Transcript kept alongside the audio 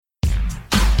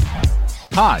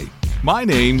Hi, my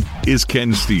name is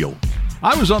Ken Steele.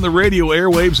 I was on the radio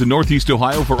airwaves in Northeast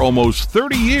Ohio for almost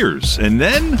 30 years, and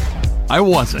then I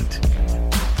wasn't.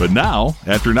 But now,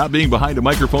 after not being behind a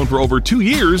microphone for over 2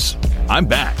 years, I'm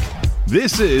back.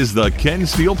 This is the Ken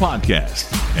Steele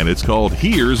Podcast, and it's called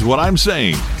Here's What I'm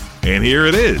Saying. And here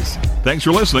it is. Thanks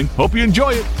for listening. Hope you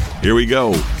enjoy it. Here we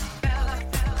go.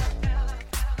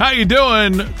 How you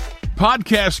doing?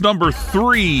 Podcast number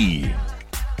 3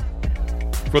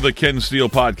 for the Ken Steele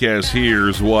Podcast.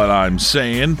 Here's what I'm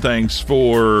saying. Thanks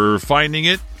for finding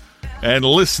it and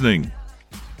listening.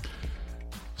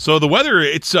 So the weather,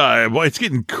 it's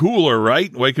getting cooler,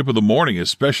 right? Wake up in the morning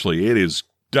especially. It is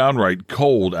downright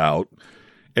cold out.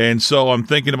 And so I'm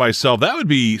thinking to myself, that would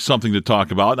be something to talk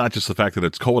about, not just the fact that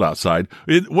it's cold outside.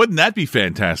 Wouldn't that be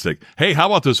fantastic? Hey, how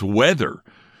about this weather?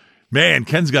 Man,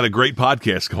 Ken's got a great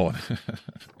podcast going.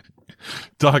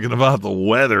 Talking about the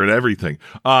weather and everything.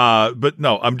 But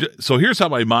no, so here's how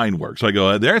my mind works. I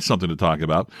go, there's something to talk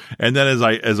about. And then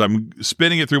as I'm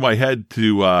spinning it through my head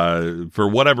to for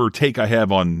whatever take I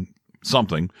have on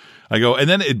something, I go, and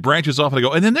then it branches off and I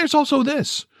go, and then there's also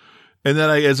this. And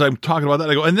then as I'm talking about that,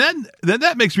 I go, and then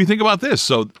that makes me think about this.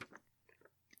 So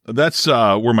that's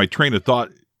where my train of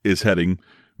thought is heading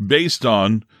based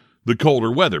on the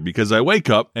colder weather, because I wake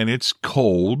up and it's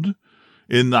cold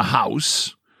in the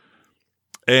house.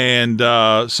 And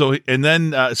here's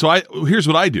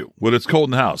what I do when it's cold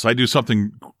in the house. I do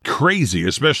something crazy,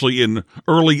 especially in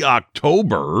early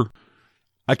October.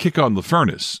 I kick on the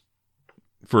furnace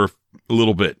for a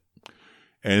little bit.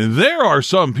 And there are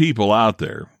some people out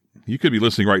there, you could be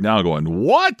listening right now going,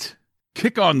 what?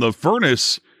 Kick on the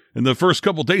furnace in the first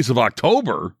couple days of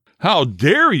October? How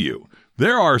dare you?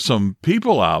 There are some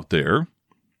people out there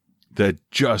that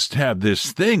just have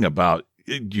this thing about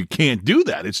you can't do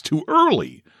that. It's too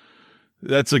early.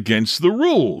 That's against the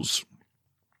rules.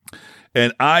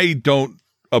 And I don't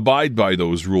abide by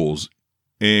those rules.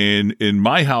 And in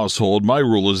my household, my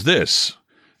rule is this.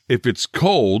 If it's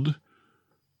cold,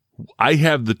 I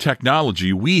have the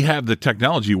technology. We have the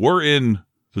technology. We're in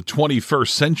the 21st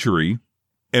century,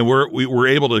 and we're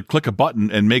able to click a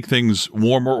button and make things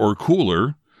warmer or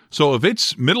cooler. So if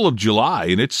it's middle of July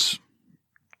and it's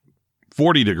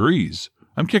 40 degrees,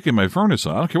 I'm kicking my furnace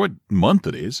on. I don't care what month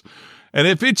it is. And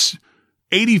if it's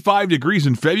 85 degrees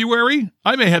in February,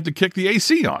 I may have to kick the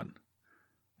AC on.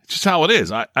 It's just how it is.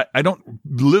 I don't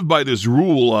live by this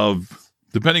rule of,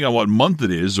 depending on what month it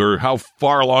is or how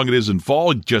far along it is in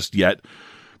fall just yet,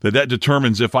 that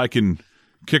determines if I can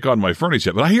kick on my furnace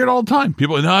yet. But I hear it all the time.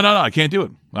 People, no, I can't do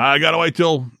it. I got to wait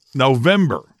till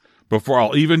November before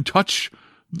I'll even touch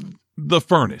the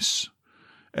furnace.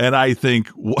 And I think,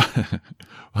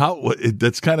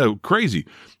 that's kind of crazy.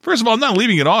 First of all, I'm not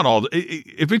leaving it on all.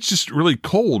 If it's just really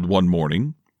cold one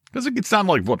morning, because it gets down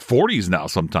to 40s now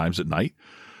sometimes at night,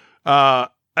 I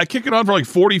kick it on for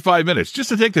 45 minutes just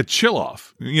to take the chill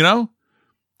off, you know?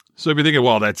 So if you're thinking,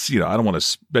 well, that's, I don't want to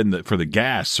spend it for the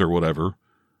gas or whatever.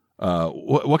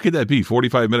 What could that be?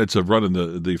 45 minutes of running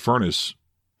the furnace,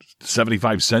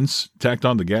 75 cents tacked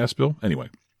on the gas bill? Anyway.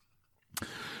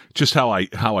 Just how I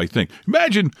think.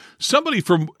 Imagine somebody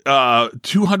from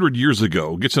 200 years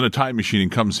ago gets in a time machine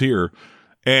and comes here,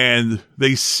 and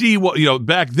they see what,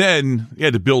 back then you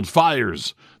had to build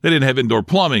fires. They didn't have indoor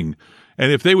plumbing.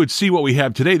 And if they would see what we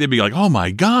have today, they'd be like, oh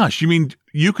my gosh, you mean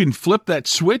you can flip that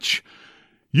switch?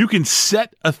 You can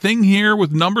set a thing here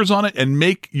with numbers on it and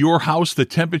make your house the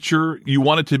temperature you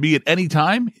want it to be at any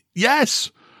time?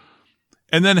 Yes.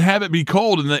 And then have it be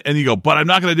cold, and you go, but I'm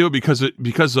not going to do it because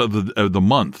of the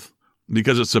month,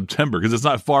 because it's September, because it's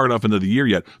not far enough into the year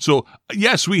yet. So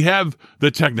yes, we have the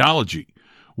technology,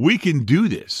 we can do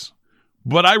this,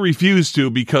 but I refuse to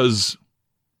because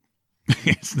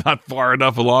it's not far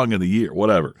enough along in the year.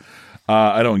 Whatever,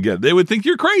 I don't get it. They would think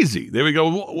you're crazy. They would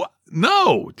go,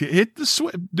 no, hit the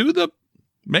switch,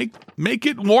 make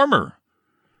it warmer,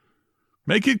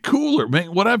 make it cooler,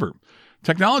 whatever.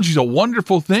 Technology is a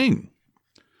wonderful thing.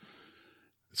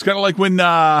 It's kind of like when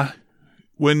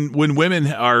women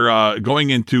are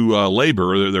going into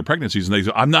labor or their pregnancies, and they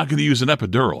say, I'm not going to use an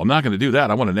epidural. I'm not going to do that.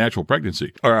 I want a natural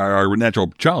pregnancy or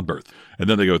natural childbirth. And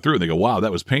then they go through and they go, wow,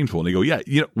 that was painful. And they go, yeah,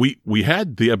 we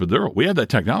had the epidural. We had that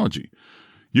technology.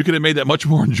 You could have made that much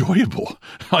more enjoyable.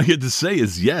 All you had to say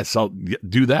is, yes, I'll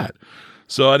do that.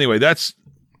 So anyway, that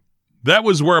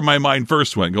was where my mind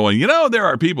first went, going, there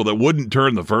are people that wouldn't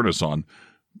turn the furnace on,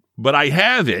 but I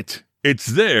have it. It's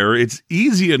there. It's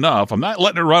easy enough. I'm not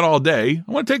letting it run all day.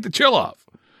 I want to take the chill off.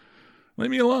 Leave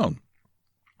me alone.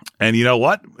 And you know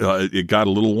what? It got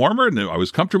a little warmer, and I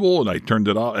was comfortable, and I turned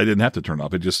it off. I didn't have to turn it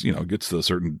off. It just, gets to a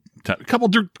certain couple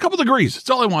degrees.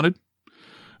 That's all I wanted.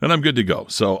 and I'm good to go.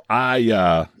 So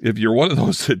if you're one of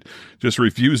those that just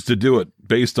refuse to do it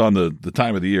based on the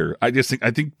time of the year, I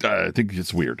think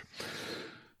it's weird.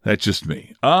 That's just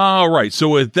me. All right. So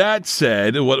with that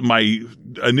said, what my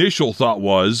initial thought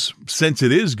was, since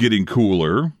it is getting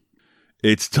cooler,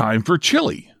 it's time for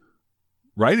chili,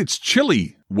 right? It's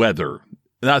chili weather.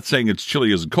 Not saying it's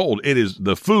chili as cold. It is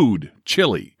the food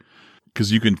chili,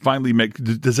 because you can finally make.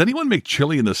 Does anyone make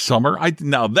chili in the summer?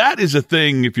 Now that is a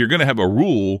thing. If you're going to have a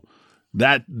rule,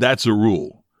 that's a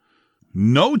rule.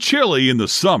 No chili in the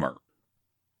summer.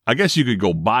 I guess you could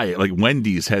go buy it. Like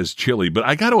Wendy's has chili, but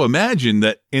I got to imagine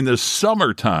that in the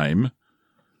summertime,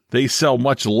 they sell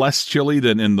much less chili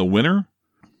than in the winter.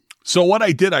 So what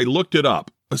I did, I looked it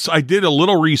up. So I did a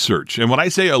little research. And when I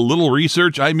say a little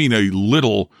research, I mean a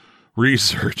little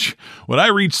research. When I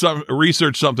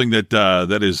research something that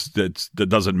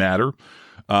doesn't matter,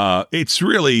 it's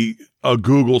really a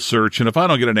Google search. And if I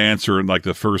don't get an answer in like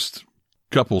the first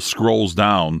couple scrolls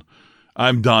down,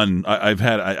 I'm done.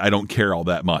 I don't care all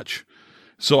that much.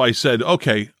 So I said,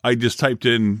 okay, I just typed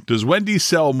in, does Wendy's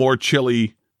sell more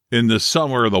chili in the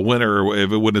summer or the winter,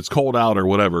 or when it's cold out or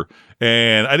whatever?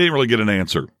 And I didn't really get an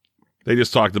answer. They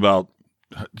just talked about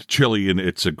chili and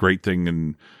it's a great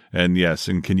thing. And yes,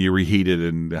 and can you reheat it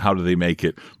and how do they make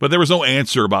it? But there was no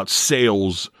answer about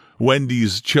sales,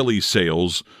 Wendy's chili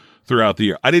sales throughout the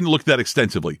year. I didn't look that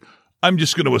extensively. I'm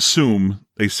just going to assume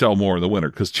they sell more in the winter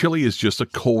because chili is just a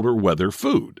colder weather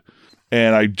food.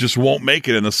 And I just won't make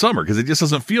it in the summer because it just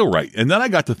doesn't feel right. And then I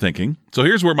got to thinking, so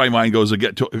here's where my mind goes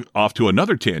off to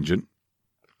another tangent.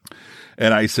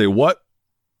 And I say, what?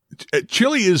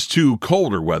 Chili is to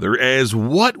colder weather as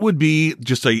what would be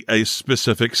just a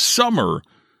specific summer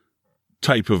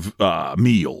type of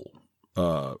meal.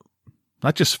 Not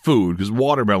just food, because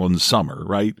watermelon's summer,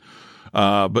 right?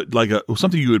 But like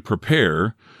something you would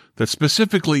prepare that's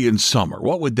specifically in summer.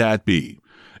 What would that be?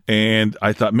 And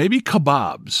I thought maybe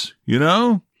kabobs, you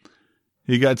know?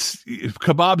 You got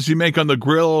kabobs you make on the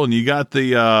grill, and you got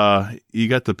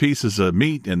the pieces of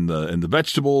meat and the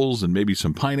vegetables and maybe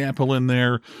some pineapple in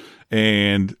there.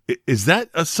 And is that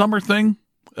a summer thing?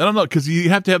 I don't know, because you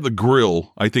have to have the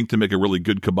grill, I think, to make a really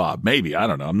good kebab. Maybe. I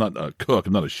don't know. I'm not a cook.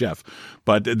 I'm not a chef.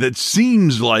 But that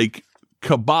seems like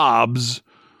kabobs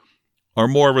are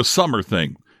more of a summer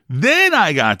thing. Then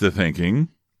I got to thinking,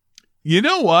 you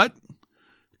know what?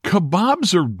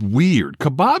 Kebabs are weird.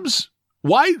 Kebabs,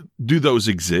 why do those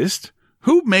exist?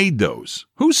 Who made those?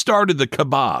 Who started the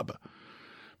kebab?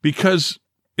 Because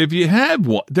if you have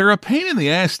one, they're a pain in the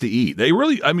ass to eat. They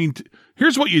really,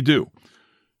 here's what you do.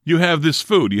 You have this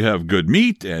food. You have good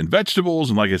meat and vegetables.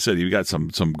 And like I said, you got some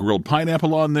grilled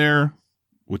pineapple on there,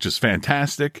 which is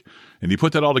fantastic. And you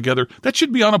put that all together. That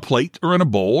should be on a plate or in a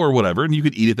bowl or whatever, and you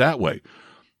could eat it that way.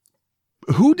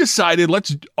 Who decided,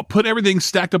 let's put everything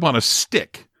stacked up on a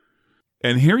stick?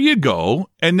 And here you go.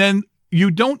 And then you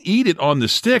don't eat it on the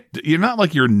stick. You're not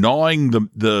like you're gnawing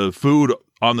the food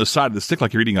on the side of the stick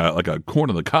like you're eating like a corn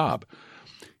on the cob.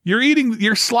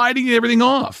 You're sliding everything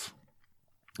off.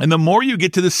 And the more you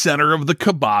get to the center of the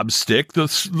kebab stick, the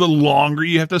longer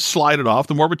you have to slide it off,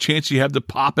 the more of a chance you have to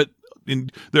pop it,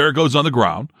 and there it goes on the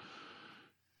ground.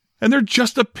 And they're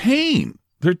just a pain.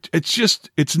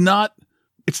 It's not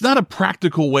a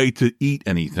practical way to eat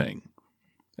anything.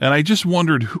 And I just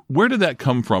wondered, where did that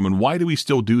come from, and why do we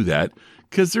still do that?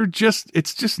 Because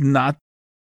it's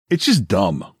just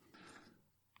dumb.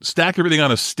 Stack everything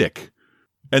on a stick,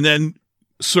 and then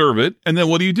serve it, and then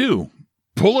what do?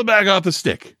 Pull it back off the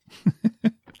stick.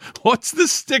 What's the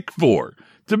stick for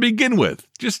to begin with?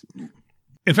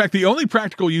 In fact, the only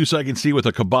practical use I can see with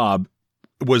a kebab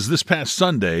was this past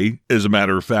Sunday, as a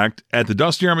matter of fact, at the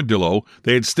Dusty Armadillo.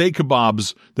 They had steak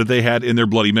kebabs that they had in their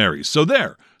Bloody Marys. So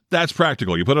that's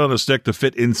practical. You put it on a stick to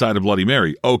fit inside a Bloody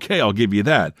Mary. Okay, I'll give you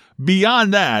that.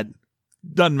 Beyond that,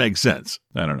 doesn't make sense.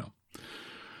 I don't know.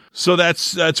 So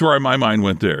that's where my mind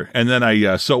went there. And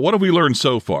then so what have we learned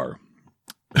so far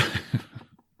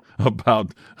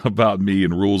about me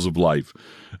and rules of life?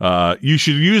 You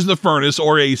should use the furnace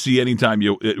or AC anytime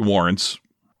it warrants.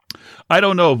 I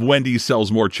don't know if Wendy's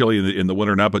sells more chili in the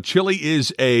winter or not, but chili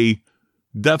is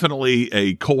definitely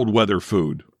a cold weather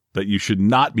food that you should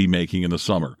not be making in the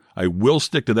summer. I will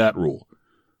stick to that rule.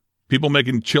 People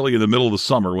making chili in the middle of the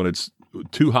summer when it's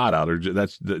too hot out,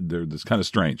 that's kind of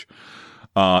strange.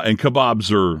 And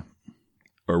kebabs are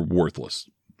worthless.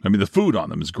 I mean, the food on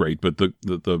them is great, but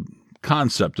the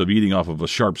concept of eating off of a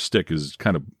sharp stick is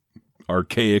kind of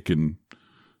archaic and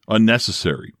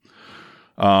unnecessary.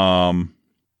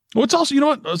 What's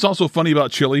also funny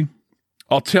about chili?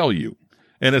 I'll tell you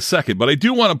in a second, but I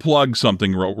do want to plug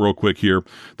something real quick here.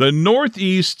 The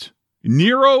Northeast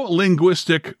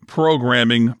Neuro-Linguistic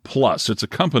Programming Plus. It's a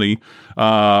company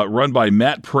run by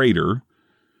Matt Prater.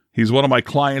 He's one of my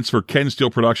clients for Ken Steele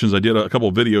Productions. I did a couple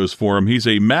of videos for him. He's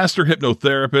a master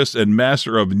hypnotherapist and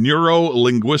master of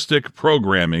neuro-linguistic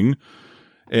programming.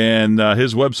 And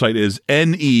his website is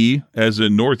NE, as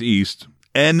in Northeast,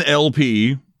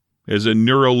 NLP, as in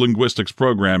Neuro-Linguistics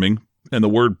Programming, and the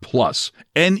word plus,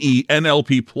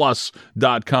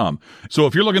 NENLPplus.com. So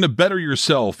if you're looking to better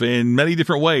yourself in many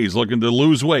different ways, looking to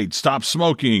lose weight, stop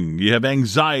smoking, you have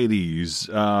anxieties,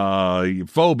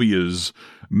 phobias,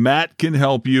 Matt can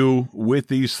help you with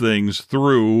these things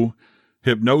through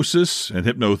hypnosis and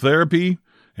hypnotherapy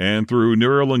and through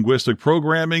neuro-linguistic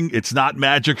programming. It's not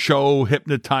magic show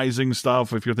hypnotizing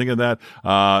stuff, if you're thinking that.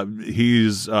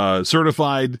 He's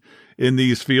certified in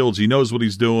these fields. He knows what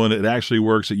he's doing. It actually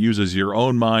works. It uses your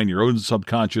own mind, your own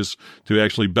subconscious to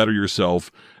actually better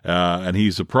yourself. And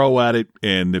he's a pro at it.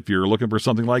 And if you're looking for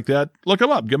something like that, look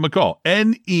him up. Give him a call.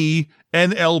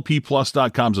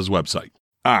 NENLPplus.com is his website.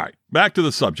 All right, back to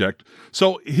the subject.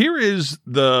 So here is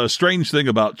the strange thing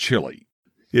about chili.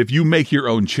 If you make your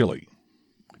own chili,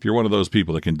 if you're one of those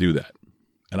people that can do that,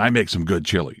 and I make some good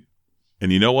chili,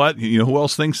 and you know what? You know who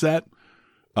else thinks that?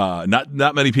 Not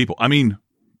many people. I mean,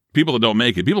 people that don't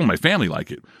make it. People in my family like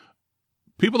it.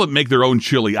 People that make their own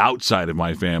chili outside of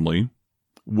my family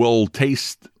will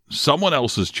taste someone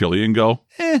else's chili and go,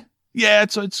 yeah,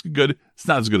 it's good. It's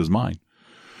not as good as mine.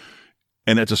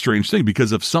 And that's a strange thing,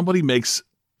 because if somebody makes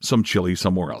some chili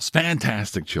somewhere else,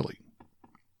 fantastic chili,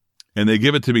 and they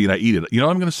give it to me and I eat it, you know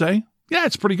what I'm going to say? Yeah,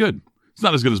 it's pretty good. It's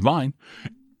not as good as mine.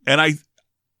 And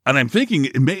I'm thinking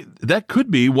that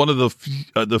could be one of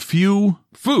the few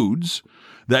foods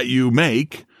that you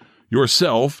make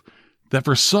yourself that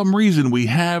for some reason we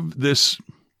have this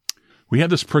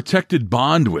protected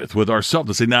bond with ourselves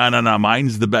to say, no,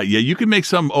 mine's the best. Yeah, you can make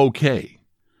some okay,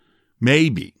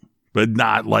 maybe, but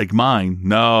not like mine.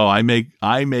 No, I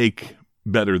make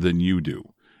better than you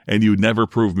do, and you never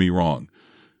prove me wrong.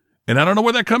 And I don't know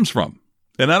where that comes from.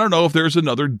 And I don't know if there's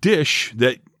another dish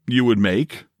that you would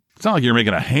make. It's not like you're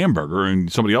making a hamburger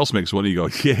and somebody else makes one and you go,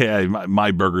 yeah, my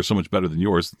burger's so much better than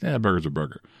yours. Yeah, burger's a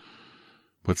burger.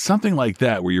 But something like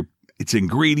that where it's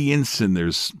ingredients and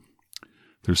there's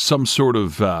some sort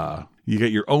of, you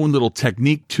get your own little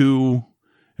technique too,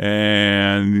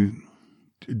 and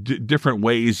different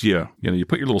ways you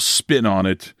put your little spin on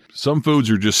it. Some foods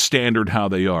are just standard how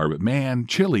they are, but man,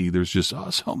 chili, there's just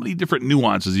so many different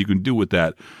nuances you can do with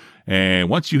that. And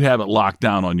once you have it locked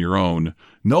down on your own,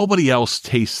 nobody else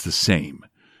tastes the same.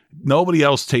 Nobody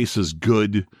else tastes as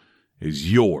good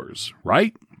as yours,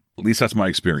 right? At least that's my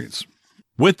experience.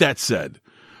 With that said,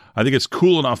 I think it's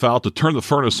cool enough out to turn the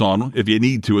furnace on if you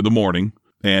need to in the morning,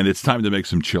 and it's time to make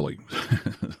some chili.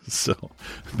 So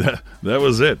that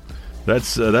was it.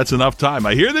 That's enough time.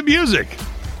 I hear the music.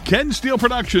 Ken Steele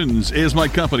Productions is my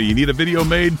company. You need a video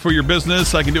made for your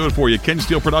business? I can do it for you.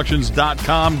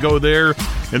 KenSteeleProductions.com. Go there.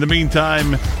 In the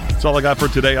meantime, that's all I got for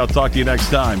today. I'll talk to you next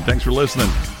time. Thanks for listening.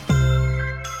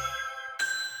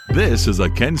 This is a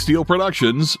Ken Steele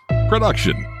Productions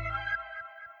production.